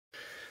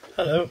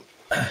Hello,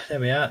 there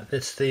we are.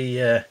 It's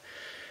the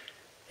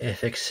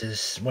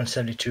Airfix's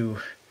 172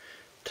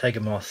 Tiger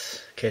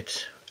Moth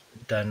kit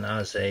done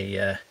as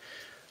a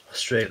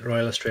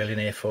Royal Australian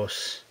Air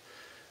Force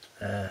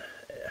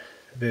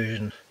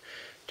version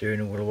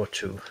during World War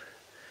II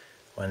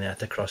when they had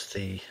to cross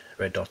the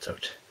red dots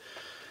out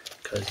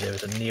because there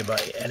was a nearby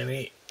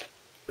enemy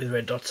with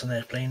red dots on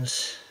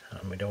airplanes,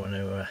 and we don't want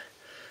to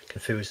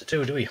confuse the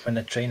two, do we, when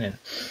they're training?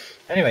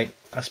 Anyway,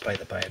 that's by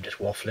the by. I'm just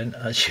waffling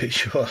as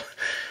usual.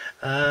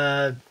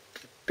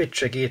 Bit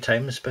tricky at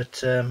times,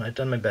 but I've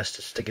done my best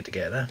to stick it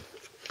together.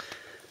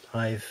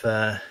 I've, I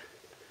don't know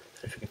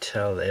if you can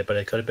tell there, but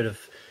I've got a bit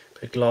of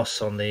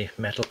gloss on the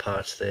metal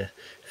parts, the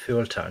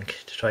fuel tank,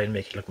 to try and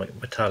make it look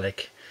like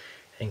metallic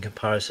in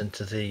comparison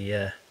to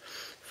the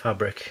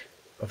fabric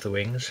of the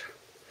wings.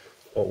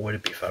 What would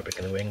it be fabric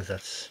in the wings?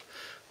 That's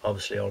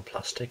obviously all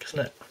plastic, isn't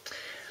it?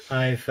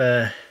 I've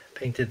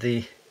painted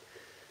the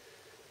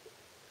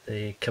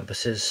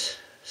compasses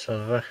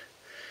silver.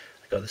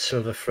 I got the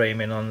silver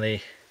framing on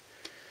the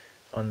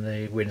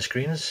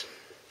windscreens.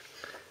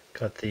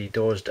 Got the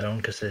doors down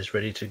because they're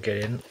ready to get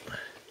in.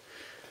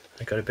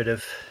 I got a bit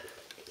of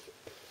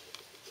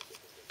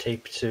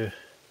tape to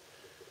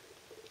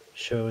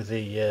show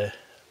the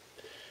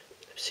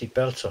seat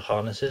belts or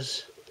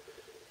harnesses.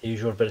 The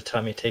usual bit of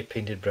tammy tape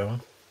painted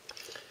brown.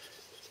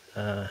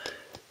 I've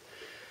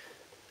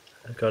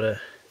got a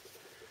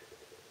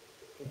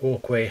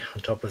walkway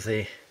on top of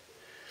the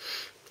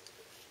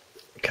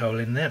cowl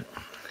in there.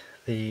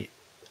 The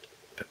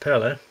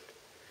propeller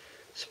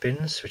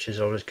spins, which is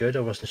always good.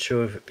 I wasn't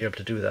sure if I'd be able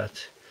to do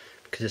that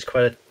because it's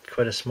quite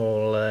a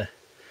small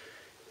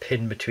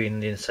pin between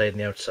the inside and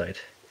the outside,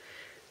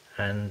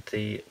 and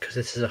because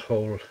this is a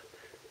whole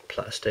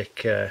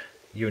plastic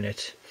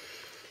unit,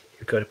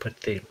 you've got to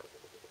put the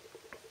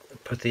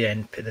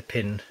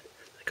pin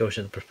that goes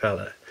to the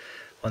propeller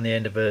on the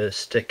end of a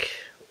stick,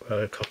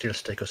 or a cocktail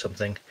stick or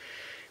something,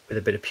 with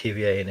a bit of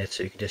PVA in it,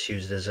 so you can just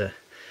use it as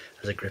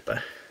a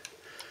gripper.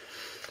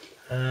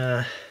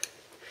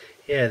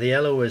 Yeah, the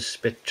yellow was a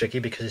bit tricky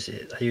because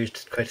I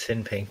used quite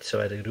thin paint, so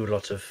I had to do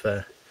lots of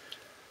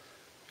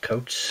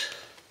coats.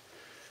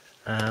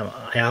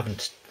 I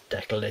haven't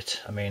decaled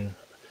it. I mean,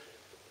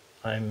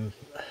 I'm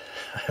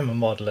a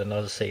modeller,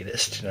 not to say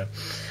this, you know.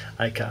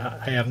 I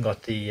haven't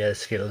got the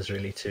skills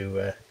really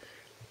to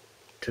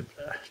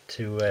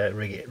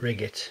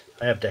rig it.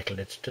 I have decaled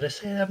it. Did I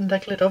say I haven't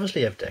decaled it?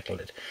 Obviously I've decaled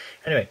it.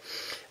 Anyway,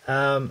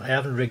 I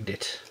haven't rigged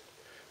it.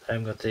 I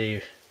haven't got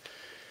the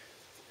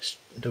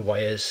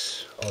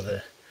wires or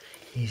the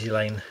easy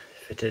line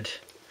fitted.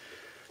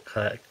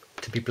 To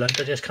be blunt,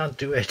 I just can't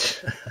do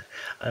it.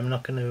 I'm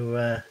not going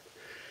to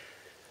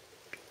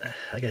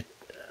I get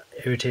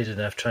irritated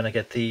enough trying to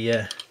get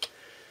the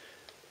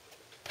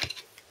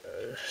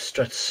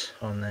struts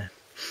on there.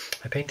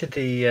 I painted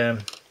the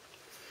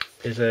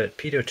there's a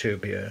pedo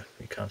tube here.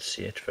 You can't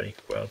see it very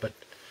well, but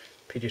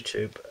pedo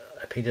tube,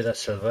 I painted that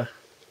silver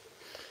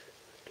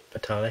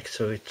metallic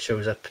so it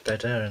shows up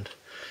better, and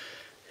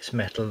it's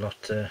metal,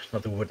 not the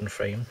wooden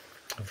frame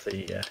of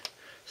the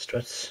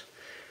struts.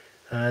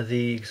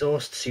 The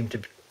exhaust seemed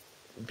to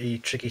be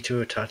tricky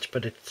to attach,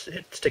 but it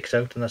sticks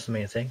out, and that's the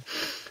main thing.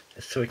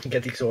 So we can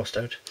get the exhaust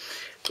out.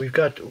 We've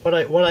got what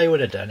I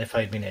would have done if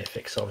I'd been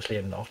Airfix. Obviously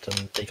I'm not,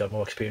 and they got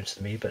more experience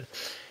than me. But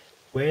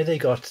where they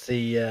got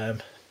the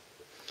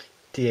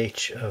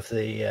DH of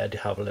the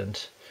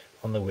DeHavilland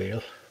on the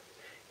wheel,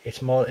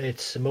 it's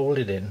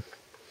moulded in.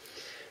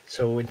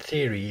 So in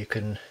theory you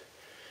can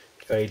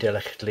very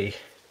delicately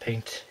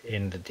paint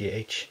in the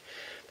DH.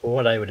 But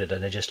what I would have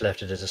done, I just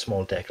left it as a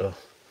small decal.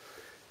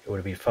 It would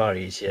have been far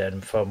easier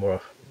and far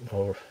more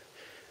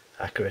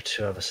accurate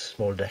to have a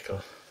small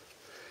decal.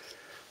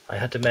 I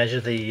had to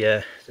measure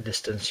the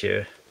distance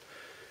here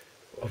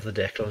of the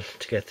decal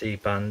to get the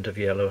band of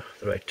yellow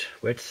the right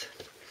width.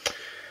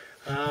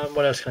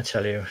 What else can I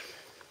tell you?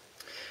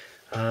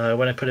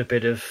 When I put a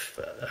bit of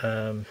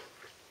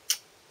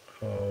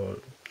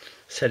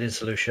setting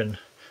solution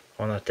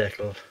on that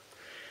decal,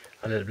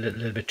 a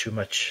little bit too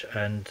much,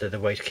 and the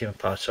white came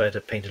apart, so I had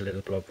to paint a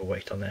little blob of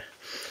white on there.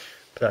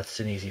 But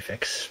that's an easy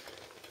fix.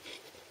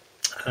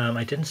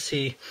 I didn't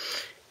see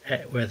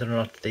whether or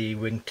not the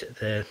wing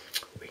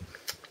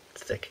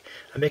stick.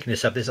 I'm making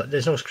this up.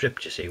 There's no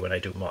script, you see, when I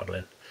do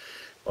model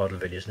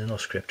videos. There's no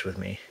script with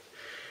me.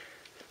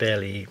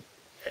 Barely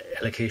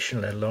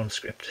allocation, let alone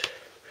script.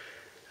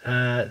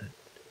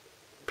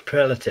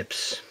 Propeller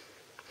tips.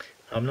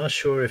 I'm not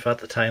sure if at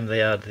the time they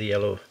had the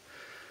yellow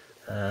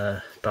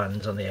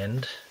bands on the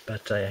end,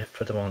 but I have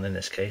put them on in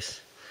this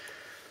case.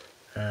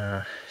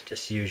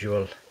 Just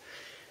usual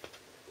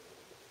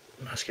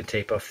masking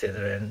tape off the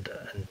other end,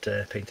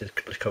 and painted a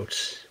couple of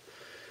coats.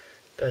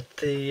 But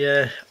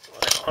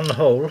on the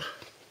whole,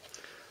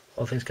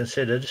 all things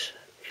considered,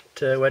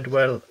 it went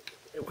well.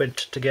 It went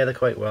together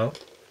quite well.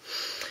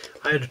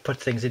 I had to put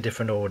things in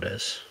different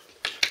orders.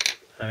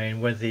 I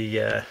mean, with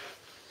the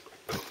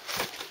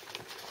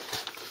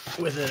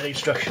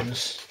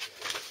instructions,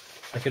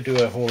 I could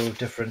do a whole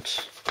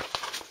different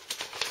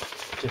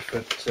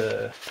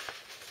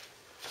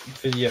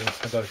video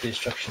about the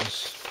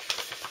instructions,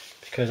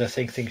 because I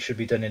think things should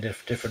be done in a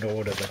different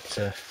order,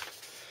 but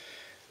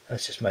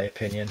that's just my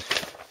opinion.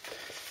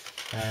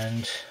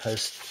 And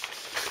as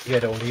you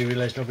get older, you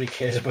realise nobody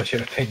cares about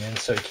your opinion,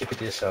 so you keep it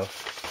to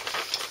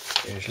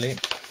yourself, usually.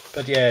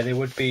 But yeah, there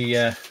would be,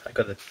 I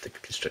got the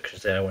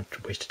instructions there. I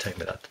won't waste time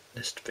with that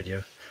this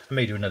video. I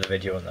may do another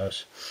video on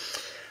those.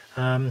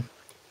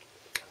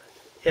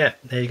 Yeah,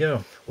 there you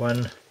go.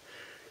 One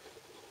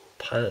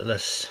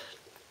pilotless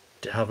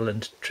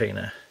DeHavilland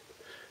trainer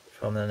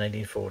from the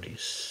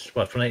 1940s.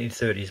 Well, from the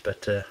 1930s,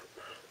 but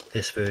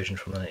this version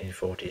from the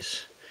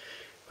 1940s,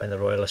 when the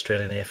Royal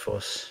Australian Air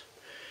Force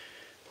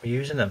were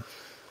using them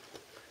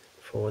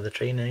for the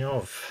training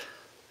of.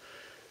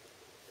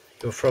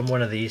 Go from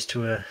one of these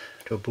to a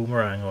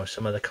boomerang or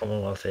some other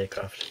Commonwealth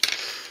aircraft.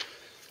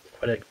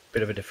 Quite a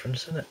bit of a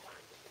difference, isn't it?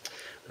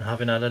 And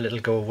having had a little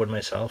go of one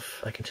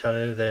myself, I can tell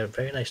you they're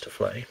very nice to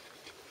fly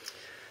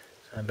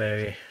and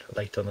very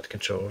light on the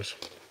controls.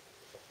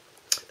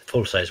 The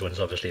full size ones,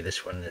 obviously,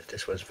 this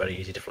one's very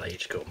easy to fly. You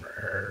just go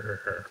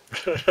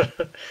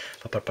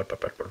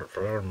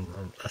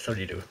that's how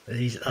you do.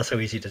 That's how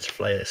easy it is to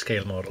fly a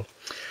scale model.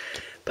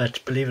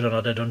 But believe it or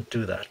not, I don't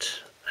do that.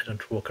 I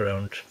don't walk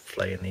around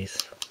flying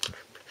these.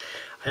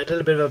 I had a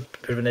little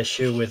bit of an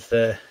issue with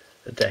the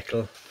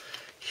decal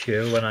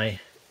here when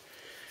I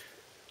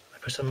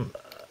put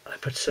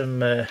some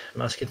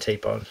masking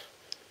tape on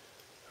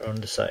around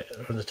the side,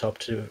 around the top,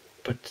 to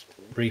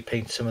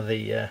repaint some of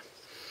the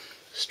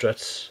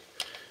struts,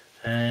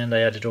 and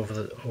I added over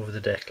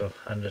the decal,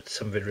 and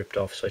some of it ripped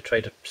off. So I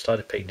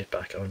started painting it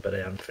back on, but I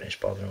haven't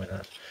finished bothering with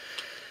that.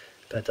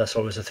 But that's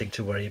always a thing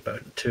to worry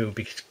about, to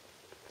be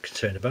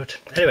concerned about.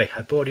 Anyway,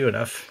 I bored you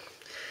enough.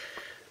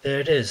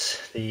 There it is,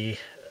 the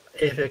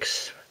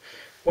Airfix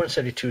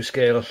 172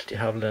 scale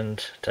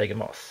DeHavilland Tiger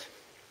Moth.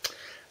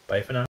 Bye for now.